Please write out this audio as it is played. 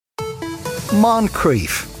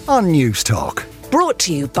Moncrief on News Talk. Brought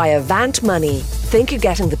to you by Avant Money. Think you're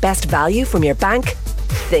getting the best value from your bank?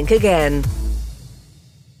 Think again.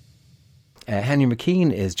 Henry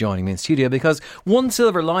McKean is joining me in studio because one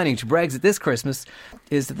silver lining to Brexit this Christmas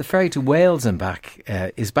is that the ferry to Wales and back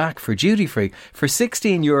is back for duty free. For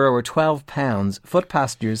 €16 or £12, foot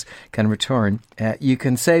passengers can return. You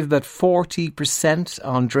can save about 40%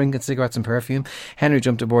 on drink and cigarettes and perfume. Henry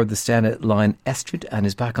jumped aboard the Stena Line Estrid and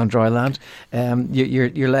is back on dry land.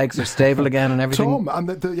 Your legs are stable again and everything. Tom, and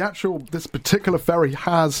this particular ferry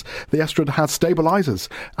the Estrid has stabilisers.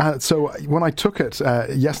 So when I took it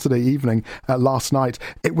yesterday evening, last night,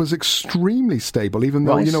 it was extremely stable, even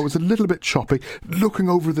though, it was a little bit choppy. Looking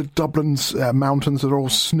over the Dublin's mountains that are all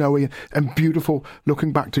snowy and beautiful,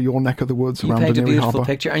 looking back to your neck of the woods around Dundee Harbour. You painted a beautiful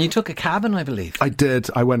picture, and you took a cabin, I believe. I did.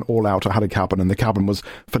 I went all out. I had a cabin, and the cabin was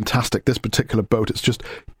fantastic. This particular boat, it's just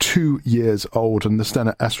 2 years old, and the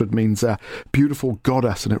Stena Estrid means beautiful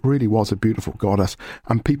goddess, and it really was a beautiful goddess.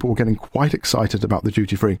 And people were getting quite excited about the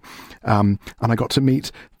duty free. And I got to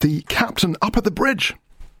meet the captain up at the bridge.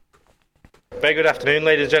 Very good afternoon,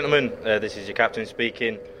 ladies and gentlemen. This is your captain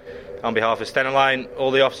speaking. On behalf of Stena Line, all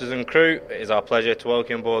the officers and crew, it is our pleasure to welcome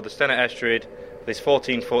you on board the Stena Estrid for this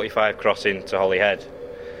 14:45 crossing to Holyhead.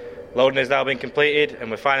 Loading has now been completed and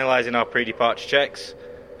we're finalising our pre-departure checks.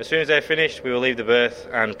 As soon as they're finished, we will leave the berth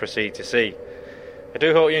and proceed to sea. I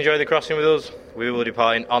do hope you enjoy the crossing with us. We will be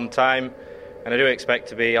departing on time, and I do expect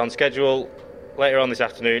to be on schedule later on this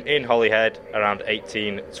afternoon in Holyhead around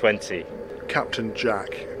 18:20. Captain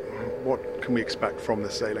Jack, what can we expect from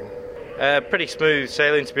this sailing? Pretty smooth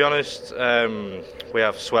sailing, to be honest. We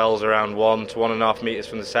have swells around 1 to 1.5 metres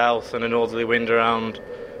from the south and a northerly wind around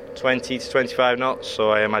 20 to 25 knots,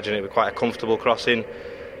 so I imagine it will be quite a comfortable crossing.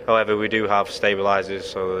 However, we do have stabilisers,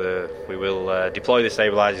 so we will deploy the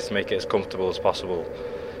stabilisers to make it as comfortable as possible.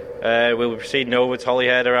 We'll be proceeding over to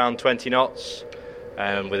Holyhead around 20 knots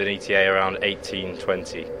with an ETA around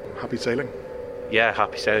 18:20. Happy sailing? Yeah,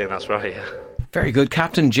 happy sailing, that's right, yeah. Very good.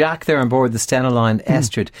 Captain Jack there on board the Stena Line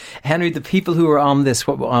Estrid. Henry, the people who are on this,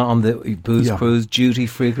 on the booze cruise,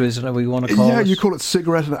 duty-free cruise, whatever you want to call it. Yeah, you call it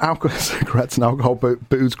cigarettes and alcohol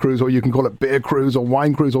booze cruise, or you can call it beer cruise or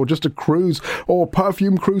wine cruise or just a cruise or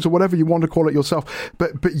perfume cruise or whatever you want to call it yourself.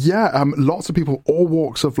 But lots of people, all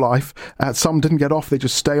walks of life. Some didn't get off, they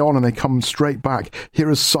just stay on and they come straight back. Here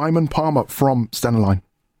is Simon Palmer from Stena Line.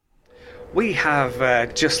 We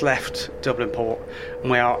have just left Dublin Port and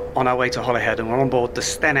we are on our way to Holyhead, and we're on board the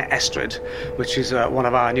Stena Estrid, which is one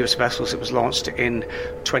of our newest vessels. It was launched in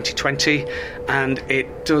 2020 and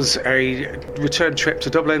it does a return trip to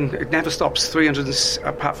Dublin. It never stops, 300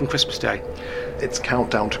 apart from Christmas Day. It's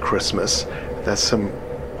countdown to Christmas. There's some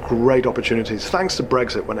great opportunities thanks to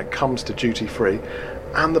Brexit when it comes to duty free.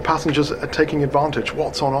 And the passengers are taking advantage.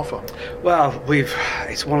 What's on offer? Well,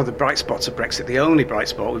 it's one of the bright spots of Brexit, the only bright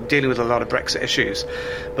spot. We're dealing with a lot of Brexit issues,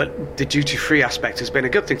 but the duty-free aspect has been a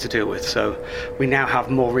good thing to deal with. So we now have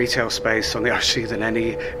more retail space on the RC than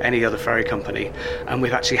any other ferry company, and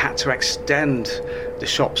we've actually had to extend the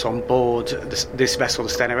shops on board this vessel, the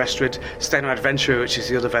Stena Estrid, Stena Adventure, which is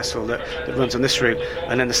the other vessel that runs on this route,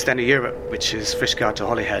 and then the Stena Europe, which is Fishguard to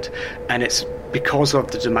Holyhead. And it's because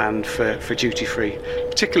of the demand for duty-free,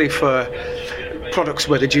 particularly for products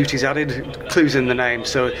where the duty's added, clues in the name.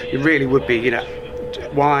 So it really would be,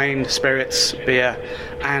 wine, spirits, beer,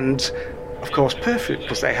 and of course perfume,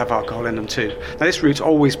 because they have alcohol in them too. Now this route's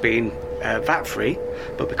always been VAT-free,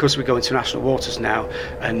 but because we go international waters now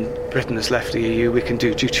and Britain has left the EU, we can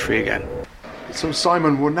do duty-free again. So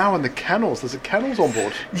Simon, we're now in the kennels. There's a kennels on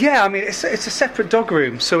board. Yeah, I mean it's a separate dog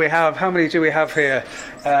room. So we have, how many do we have here?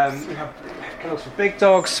 We have kennels for big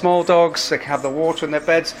dogs, small dogs. They can have the water in their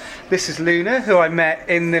beds. This is Luna, who I met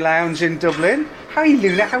in the lounge in Dublin. Hi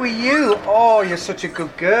Luna, how are you? Oh, you're such a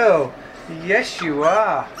good girl. Yes, you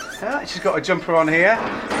are. She's got a jumper on here.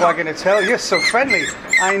 What am I going to tell you? You're so friendly.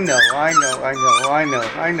 I know.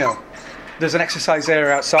 There's an exercise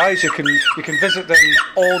area outside. You can visit them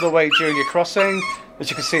all the way during your crossing. As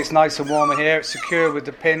you can see, it's nice and warm in here. It's secure with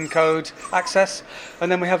the PIN code access.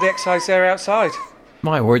 And then we have the exercise area outside.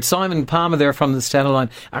 My word, Simon Palmer there from the Stena Line,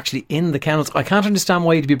 actually in the kennels. I can't understand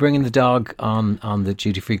why you'd be bringing the dog on the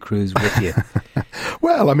duty-free cruise with you.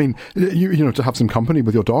 Well, I mean, you know, to have some company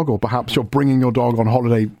with your dog, or perhaps you're bringing your dog on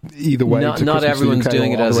holiday. Either way, not everyone's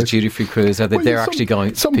doing it as a duty-free cruise. They're actually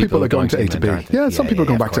going. Some people are going to A to B. Yeah, some people are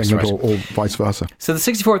going back to England, or vice versa. So the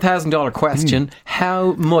 $64,000 question: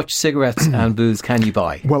 how much cigarettes and booze can you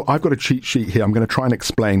buy? Well, I've got a cheat sheet here. I'm going to try and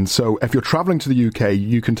explain. So, if you're travelling to the UK,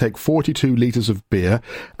 you can take 42 litres of beer,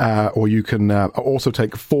 or you can also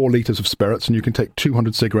take 4 litres of spirits, and you can take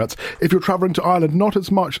 200 cigarettes. If you're travelling to Ireland, not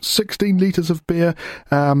as much. 16 litres of beer,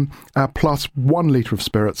 plus 1 litre of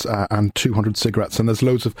spirits, and 200 cigarettes. And there's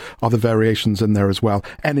loads of other variations in there as well.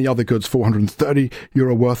 Any other goods,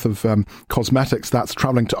 €430 worth of cosmetics. That's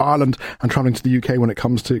travelling to Ireland, and travelling to the UK when it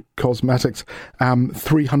comes to cosmetics,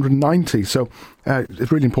 390. So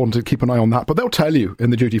it's really important to keep an eye on that. But they'll tell you in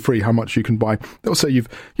the duty free how much you can buy. They'll say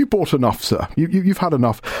you bought enough, sir. You've had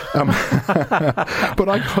enough. But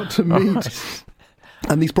I got to meet.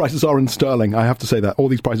 And these prices are in sterling, I have to say that. All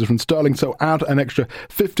these prices are in sterling, so add an extra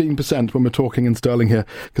 15% when we're talking in sterling here,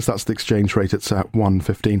 because that's the exchange rate. It's at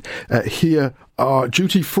 1.15. Here are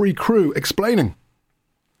duty-free crew explaining.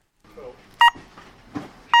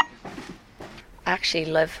 I actually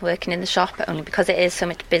love working in the shop, only because it is so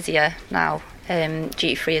much busier now.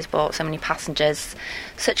 Duty-free has brought so many passengers,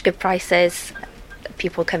 such good prices.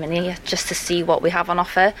 People come in here just to see what we have on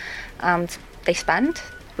offer, and they spend.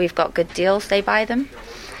 We've got good deals, they buy them.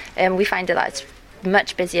 We find that it's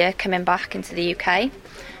much busier coming back into the UK.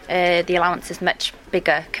 The allowance is much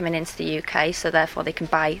bigger coming into the UK, so therefore they can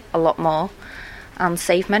buy a lot more and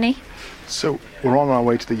save money. So we're on our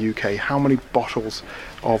way to the UK. How many bottles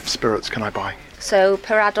of spirits can I buy? So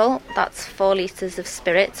per adult, that's 4 litres of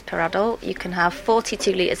spirits per adult. You can have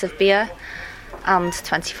 42 litres of beer and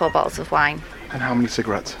 24 bottles of wine. And how many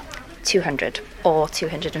cigarettes? 200 or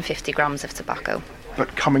 250 grams of tobacco.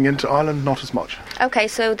 But coming into Ireland, not as much. Okay,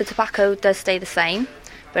 so the tobacco does stay the same,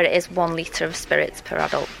 but it is 1 litre of spirits per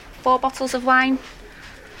adult. 4 bottles of wine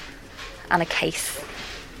and a case.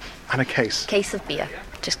 And a case? Case of beer,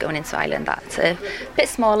 just going into Ireland. That's a bit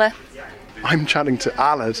smaller. I'm chatting to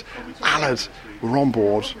Aled. Aled, we're on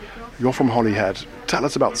board. You're from Holyhead. Tell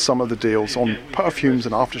us about some of the deals on perfumes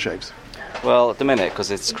and aftershaves. Well, at the minute, because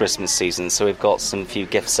it's Christmas season, so we've got some few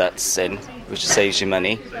gift sets in, which saves you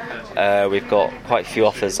money. We've got quite a few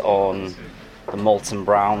offers on the Molten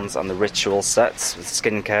Browns and the Ritual sets with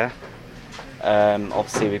skincare.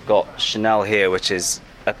 Obviously, we've got Chanel here, which is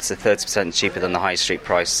up to 30% cheaper than the high street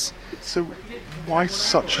price. So why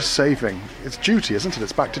such a saving? It's duty, isn't it?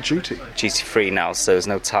 It's back to duty. Duty free now, so there's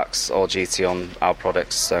no tax or duty on our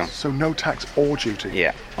products. So no tax or duty?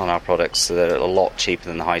 Yeah, on our products. So they're a lot cheaper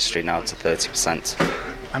than the high street now, to 30%.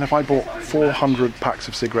 And if I bought 400 packs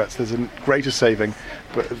of cigarettes, there's a greater saving,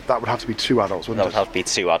 but that would have to be 2 adults, wouldn't it? That would have to be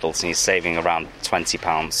 2 adults, and you're saving around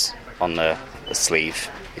 £20 on the sleeve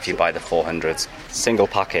if you buy the 400. Single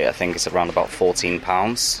packet, I think, is around about £14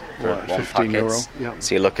 for right, one €15. packet. Yeah.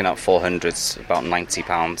 So you're looking at 400s, about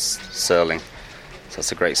 £90 sterling. So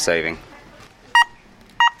that's a great saving.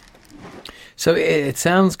 So it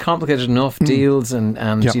sounds complicated enough, deals and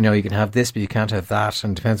yeah. You know, you can have this but you can't have that,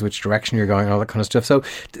 and depends which direction you're going and all that kind of stuff. So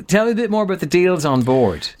tell me a bit more about the deals on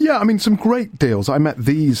board. Yeah, I mean, some great deals. I met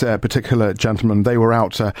these particular gentlemen. They were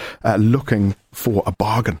out looking for a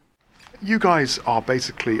bargain. You guys are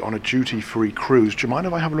basically on a duty-free cruise. Do you mind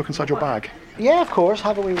if I have a look inside your bag? Yeah, of course.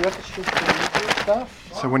 Have a wee look at the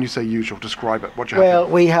stuff. So when you say usual, describe it. What do you Well,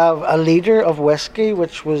 have? we have a litre of whiskey,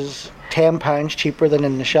 which was £10 cheaper than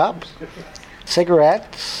in the shops.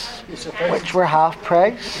 Cigarettes, which were half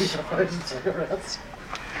price.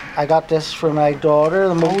 I got this for my daughter.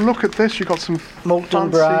 Oh, look at this. You got some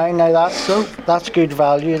Molten Brown. Now that's good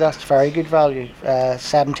value. That's very good value.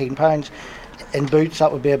 £17. In Boots, that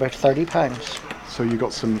would be about £30. So you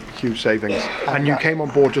got some huge savings. And you came on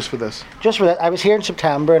board just for this? Just for that. I was here in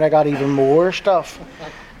September and I got even more stuff.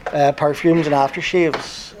 Perfumes and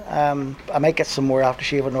aftershaves. I might get some more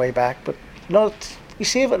aftershave on the way back, but no, you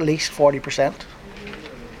save at least 40%.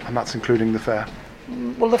 And that's including the fare?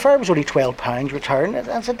 Well, the fare was only £12 return.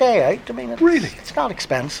 It's a day out. I mean, really? It's not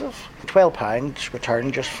expensive. £12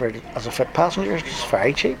 return just for as a foot passenger is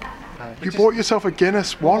very cheap. You bought yourself a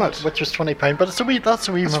Guinness wallet, which was £20, but that's a wee. That's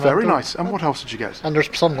very nice. And what else did you get? And there's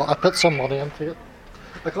I put some money into it.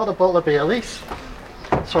 I got a bottle of Baileys.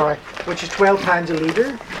 Sorry, which is £12 a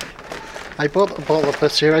litre. I bought a bottle of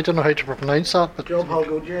this here. I don't know how to pronounce that, but Jean-Paul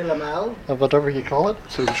Gaultier Lamal. Whatever you call it.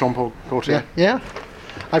 So Jean-Paul Gaultier. Yeah.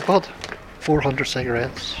 I bought 400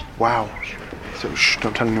 cigarettes. Wow. So shh,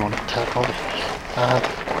 don't tell anyone. Tell nobody. And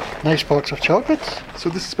nice box of chocolates. So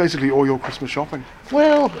this is basically all your Christmas shopping?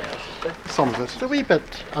 Well, some of it. A wee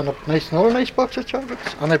bit. And another nice box of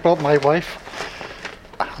chocolates. And I bought my wife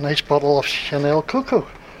a a nice bottle of Chanel Cocoa,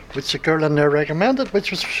 which a girl in there recommended, which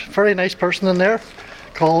was a very nice person in there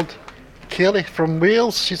called Kaylee from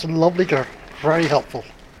Wales. She's a lovely girl, very helpful.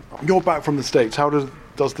 You're back from the States. How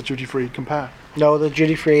does the duty-free compare? No, the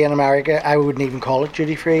duty-free in America, I wouldn't even call it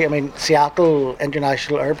duty-free. I mean, Seattle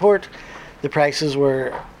International Airport, the prices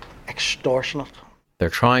were extortionate. They're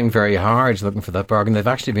trying very hard looking for that bargain. They've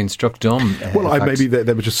actually been struck dumb. Maybe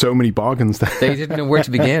there were just so many bargains there. They didn't know where to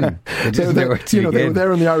begin. They were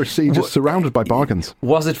there in the Irish Sea, just surrounded by bargains.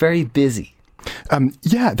 Was it very busy?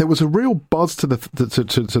 There was a real buzz to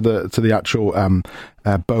the actual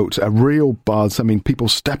boat. A real buzz. I mean, people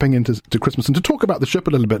stepping into Christmas. And to talk about the ship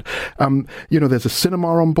a little bit, there's a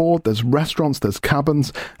cinema on board. There's restaurants. There's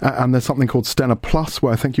cabins, and there's something called Stena Plus,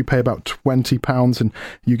 where I think you pay about £20 and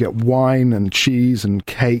you get wine and cheese and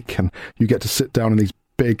cake, and you get to sit down in these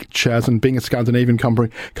big chairs. And being a Scandinavian company,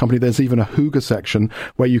 there's even a hygge section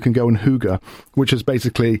where you can go and hygge, which is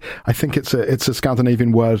basically, I think it's a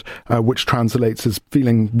Scandinavian word which translates as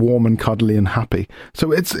feeling warm and cuddly and happy.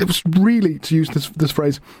 So it was really, to use this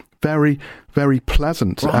phrase, very, very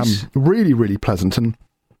pleasant. Right. Really, really pleasant. And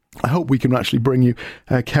I hope we can actually bring you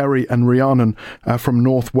Kerry and Rhiannon from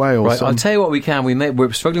North Wales. Right, I'll tell you what we can.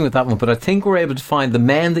 We're struggling with that one, but I think we're able to find the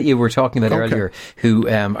men that you were talking about earlier who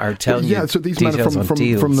are telling you. Yeah, so these men are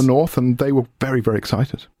from the north, and they were very, very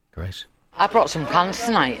excited. Great. I brought some cans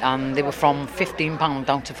tonight, and they were from £15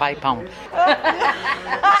 down to £5.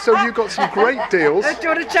 So you got some great deals. Do you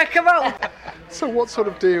want to check them out? So what sort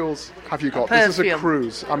of deals have you got? This is a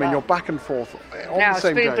cruise. I mean, you're back and forth on the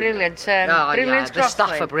same day. It's been brilliant. Brilliant. The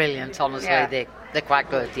staff are brilliant, honestly. Yeah. They're quite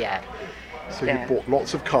good, yeah. So you bought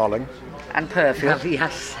lots of Carling. And perfume.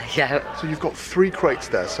 Yes, yeah. So you've got 3 crates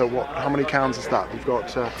there. So how many cans is that? You've got...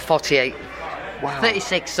 48. Wow.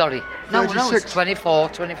 36, sorry. 36? No, it's 24.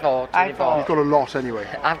 You've got a lot anyway.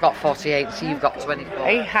 I've got 48, so you've got 24.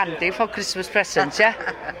 Hey, handy for Christmas presents, yeah?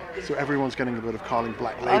 So everyone's getting a bit of Carling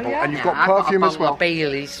Black Label. And you've got perfume as well.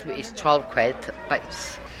 Bailey's, it's 12 quid, but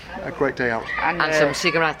it's... A great day out. And some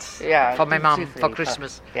cigarettes for my mum for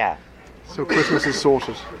Christmas. Yeah. So Christmas is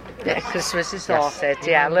sorted. Yeah, Christmas is sorted,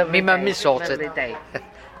 yeah. My mum is sorted. Day.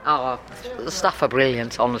 The staff are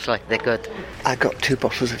brilliant, honestly. They're good. I got 2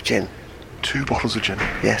 bottles of gin. 2 bottles of gin?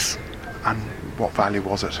 Yes. And what value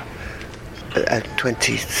was it?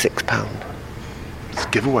 £26. It's a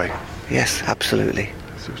giveaway. Yes, absolutely.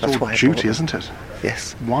 So it's all duty, isn't it?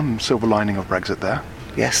 Yes. One silver lining of Brexit there.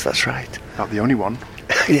 Yes, that's right. Not the only one.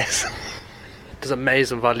 Yes. There's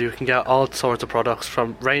amazing value. You can get all sorts of products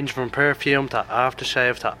from perfume to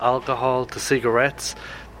aftershave to alcohol to cigarettes.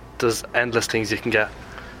 There's endless things you can get.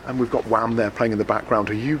 And we've got Wham there playing in the background.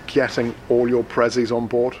 Are you getting all your prezzies on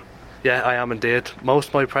board? Yeah, I am indeed. Most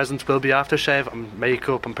of my presents will be aftershave and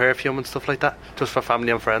makeup and perfume and stuff like that, just for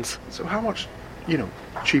family and friends. So how much,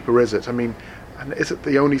 cheaper is it? I mean, and is it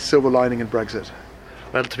the only silver lining in Brexit?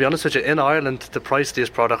 Well, to be honest with you, in Ireland, the price of these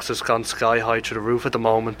products has gone sky high through the roof at the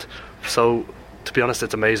moment. So, to be honest,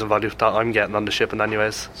 it's amazing value that I'm getting on the shipping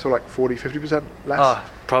anyways. So like 40-50% less?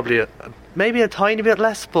 Probably maybe a tiny bit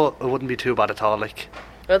less, but it wouldn't be too bad at all. Well,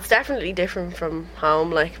 it's definitely different from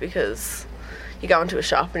home, because you go into a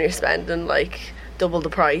shop and you're spending double the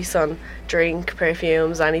price on drink,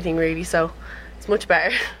 perfumes, anything really, so it's much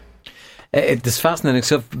better. There's fascinating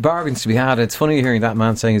stuff, bargains to be had. It's funny hearing that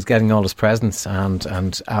man saying he's getting all his presents and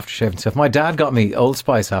aftershave and stuff. My dad got me Old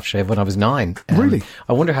Spice aftershave when I was 9. Really?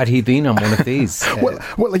 I wonder had he been on one of these.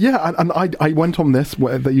 Well, yeah, and I went on this.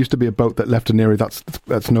 Where there used to be a boat that left Erie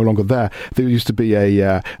that's no longer there. There used to be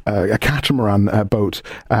a catamaran boat,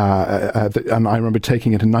 and I remember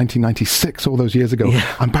taking it in 1996, all those years ago.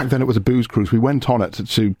 Yeah. And back then it was a booze cruise. We went on it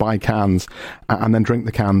to buy cans and then drink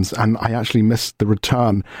the cans, and I actually missed the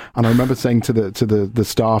return. And I remember saying to the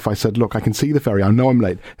staff, I said, look, I can see the ferry, I know I'm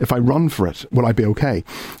late, if I run for it, will I be okay?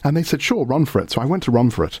 And they said, sure, run for it. So I went to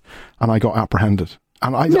run for it, and I got apprehended.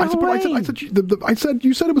 And I said,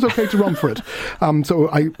 you said it was okay to run for it.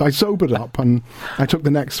 So I sobered up and I took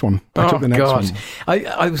the next one.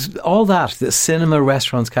 I was all that, the cinema,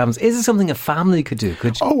 restaurants, cabins. Is it something a family could do?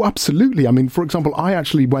 Could you? Oh, absolutely. I mean, for example, I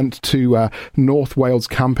actually went to North Wales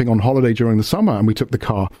camping on holiday during the summer, and we took the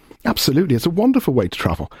car. Absolutely, it's a wonderful way to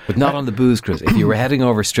travel. But not on the booze cruise. If you were heading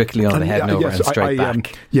over strictly on the heading over and straight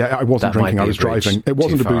back. I wasn't drinking, I was driving. It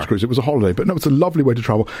wasn't a booze cruise, it was a holiday. But no, it's a lovely way to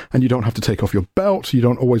travel, and you don't have to take off your belt, you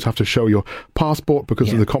don't always have to show your passport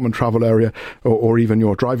because of the common travel area or even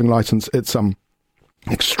your driving licence. It's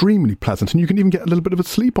extremely pleasant, and you can even get a little bit of a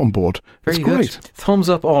sleep on board. It's great. Good. Thumbs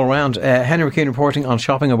up all round. Henry McKean reporting on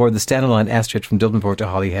shopping aboard the Stena Line Estrich from Dublin Port to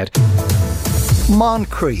Holyhead.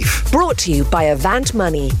 Moncrief. Brought to you by Avant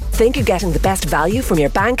Money. Think you're getting the best value from your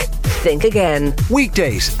bank? Think again.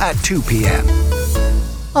 Weekdays at 2 p.m.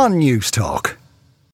 on News Talk.